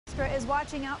Extra is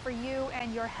watching out for you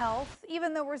and your health.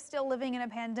 Even though we're still living in a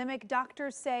pandemic,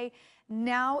 doctors say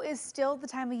now is still the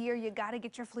time of year you got to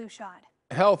get your flu shot.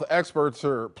 Health experts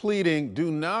are pleading do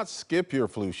not skip your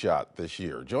flu shot this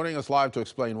year. Joining us live to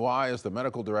explain why is the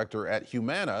medical director at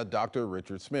Humana, Dr.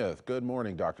 Richard Smith. Good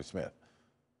morning, Dr. Smith.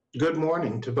 Good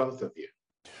morning to both of you.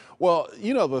 Well,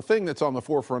 you know, the thing that's on the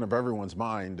forefront of everyone's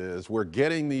mind is we're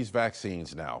getting these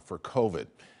vaccines now for COVID.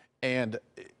 And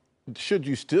should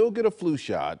you still get a flu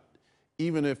shot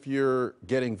even if you're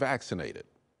getting vaccinated?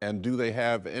 And do they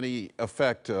have any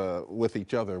effect with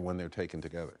each other when they're taken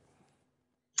together?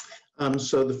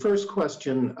 So the first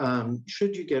question,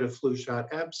 should you get a flu shot?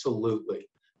 Absolutely.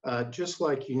 Just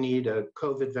like you need a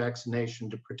COVID vaccination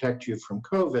to protect you from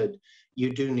COVID,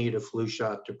 you do need a flu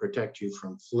shot to protect you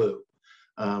from flu.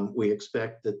 We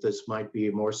expect that this might be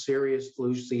a more serious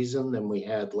flu season than we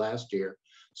had last year,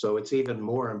 so it's even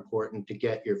more important to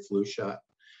get your flu shot.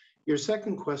 Your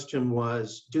second question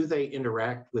was, do they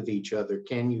interact with each other?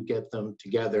 Can you get them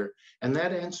together? And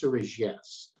that answer is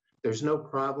yes. There's no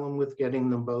problem with getting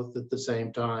them both at the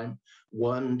same time.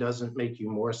 One doesn't make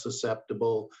you more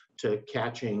susceptible to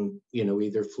catching,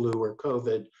 either flu or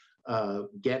COVID,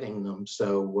 getting them.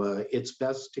 So it's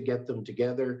best to get them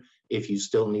together if you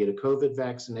still need a COVID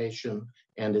vaccination,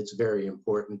 and it's very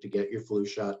important to get your flu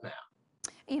shot now.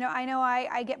 I know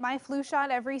I get my flu shot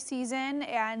every season,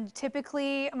 and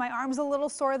typically my arm's a little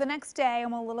sore the next day.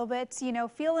 I'm a little bit,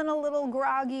 feeling a little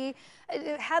groggy.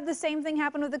 I had the same thing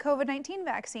happen with the COVID-19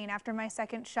 vaccine after my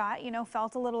second shot,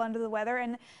 felt a little under the weather,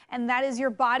 and that is your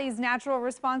body's natural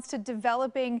response to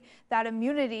developing that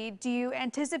immunity. Do you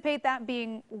anticipate that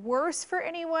being worse for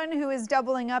anyone who is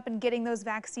doubling up and getting those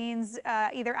vaccines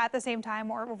either at the same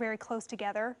time or very close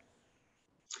together?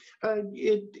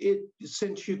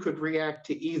 Since you could react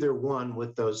to either one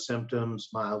with those symptoms,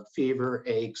 mild fever,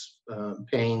 aches,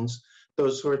 pains,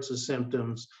 those sorts of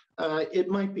symptoms, it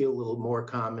might be a little more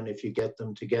common if you get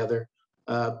them together,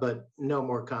 but no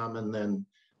more common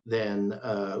than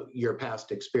your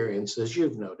past experiences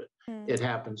you've noted. It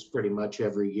happens pretty much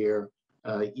every year.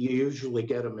 You usually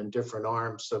get them in different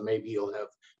arms, so maybe you'll have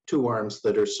two arms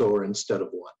that are sore instead of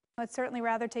one. I'd certainly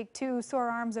rather take two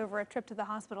sore arms over a trip to the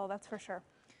hospital, that's for sure.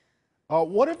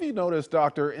 What have you noticed,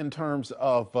 doctor, in terms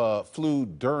of flu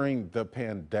during the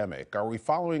pandemic? Are we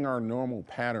following our normal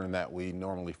pattern that we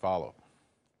normally follow?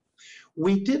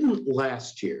 We didn't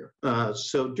last year.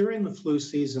 So during the flu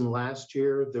season last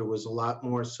year, there was a lot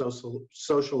more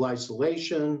social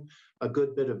isolation, a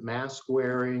good bit of mask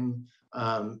wearing,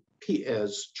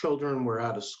 as children were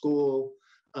out of school.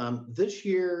 This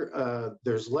year,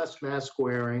 there's less mask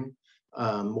wearing.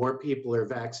 More people are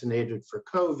vaccinated for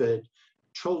COVID.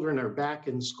 Children are back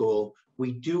in school.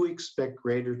 We do expect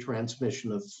greater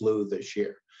transmission of flu this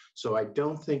year. So I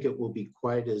don't think it will be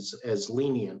quite as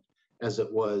lenient as it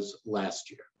was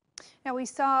last year. Now we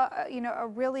saw, a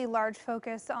really large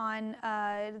focus on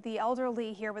the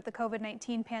elderly here with the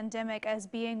COVID-19 pandemic as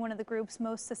being one of the groups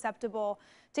most susceptible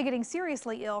to getting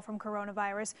seriously ill from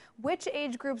coronavirus. Which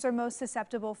age groups are most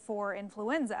susceptible for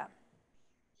influenza?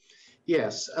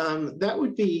 Yes, that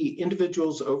would be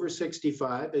individuals over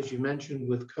 65, as you mentioned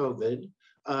with COVID,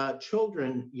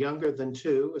 children younger than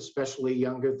 2, especially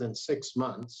younger than 6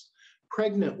 months,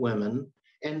 pregnant women,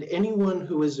 and anyone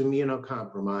who is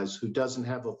immunocompromised who doesn't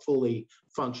have a fully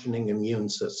functioning immune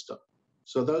system.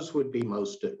 So those would be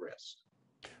most at risk.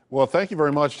 Well, thank you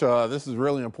very much. This is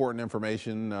really important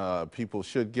information. People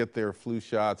should get their flu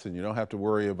shots, and you don't have to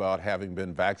worry about having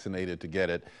been vaccinated to get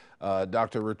it.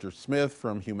 Dr. Richard Smith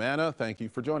from Humana, thank you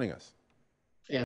for joining us.